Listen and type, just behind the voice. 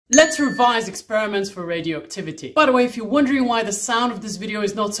Let's revise experiments for radioactivity. By the way, if you're wondering why the sound of this video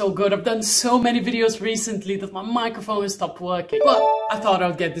is not so good, I've done so many videos recently that my microphone has stopped working. But I thought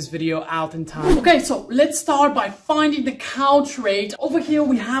I'd get this video out in time. Okay, so let's start by finding the count rate. Over here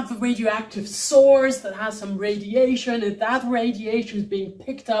we have the radioactive source that has some radiation, and that radiation is being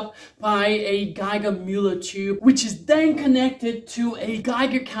picked up by a Geiger-Müller tube, which is then connected to a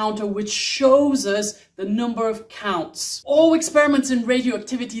Geiger counter, which shows us the number of counts. All experiments in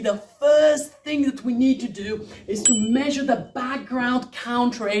radioactivity, the first thing that we need to do is to measure the background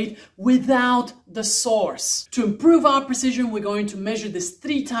count rate without the source. To improve our precision, we're going to measure this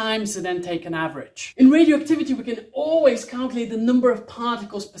 3 times and then take an average. In radioactivity, we can always calculate the number of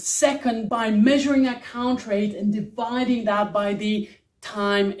particles per second by measuring a count rate and dividing that by the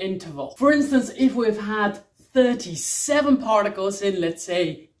time interval. For instance, if we've had 37 particles in, let's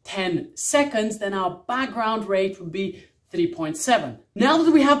say, 10 seconds, then our background rate would be 3.7. Now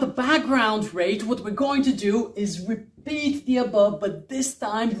that we have the background rate, what we're going to do is repeat the above, but this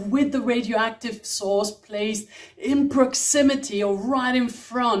time with the radioactive source placed in proximity or right in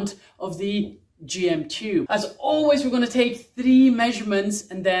front of the GM tube. As always, we're going to take 3 measurements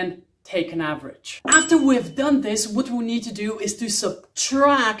and then take an average. After we've done this, what we need to do is to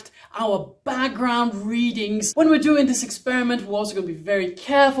subtract our background readings. When we're doing this experiment, we're also going to be very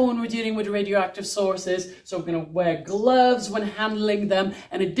careful when we're dealing with radioactive sources. So we're going to wear gloves when handling them.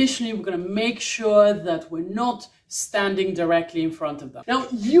 And additionally, we're going to make sure that we're not standing directly in front of them. Now,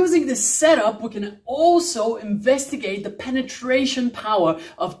 using this setup, we can also investigate the penetration power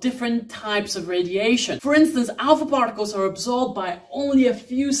of different types of radiation. For instance, alpha particles are absorbed by only a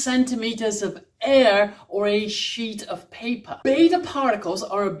few centimeters of air or a sheet of paper. Beta particles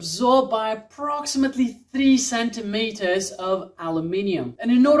are absorbed by approximately 3 centimeters of aluminium. And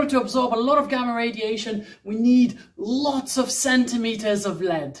in order to absorb a lot of gamma radiation, we need lots of centimeters of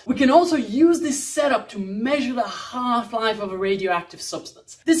lead. We can also use this setup to measure the half-life of a radioactive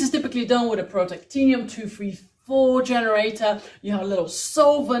substance. This is typically done with a protactinium-234 generator. You have a little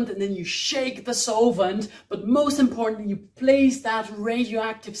solvent and then you shake the solvent, but most importantly, you place that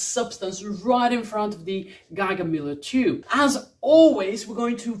radioactive substance right in front of the Geiger-Müller tube. As always, we're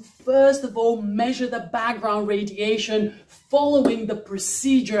going to first of all measure the background radiation following the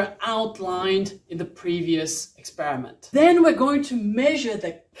procedure outlined in the previous experiment. Then we're going to measure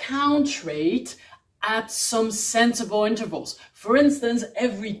the count rate at some sensible intervals. For instance,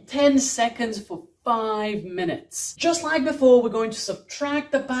 every 10 seconds for 5 minutes. Just like before, we're going to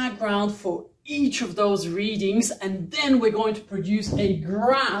subtract the background for each of those readings, and then we're going to produce a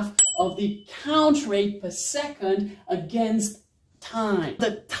graph of the count rate per second against time.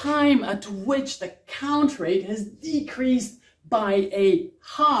 The time at which the count rate has decreased by a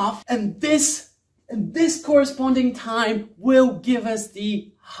half, and this corresponding time will give us the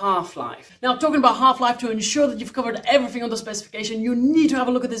half-life. Now, talking about half-life, to ensure that you've covered everything on the specification, you need to have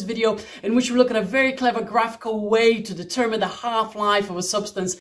a look at this video in which we look at a very clever graphical way to determine the half-life of a substance.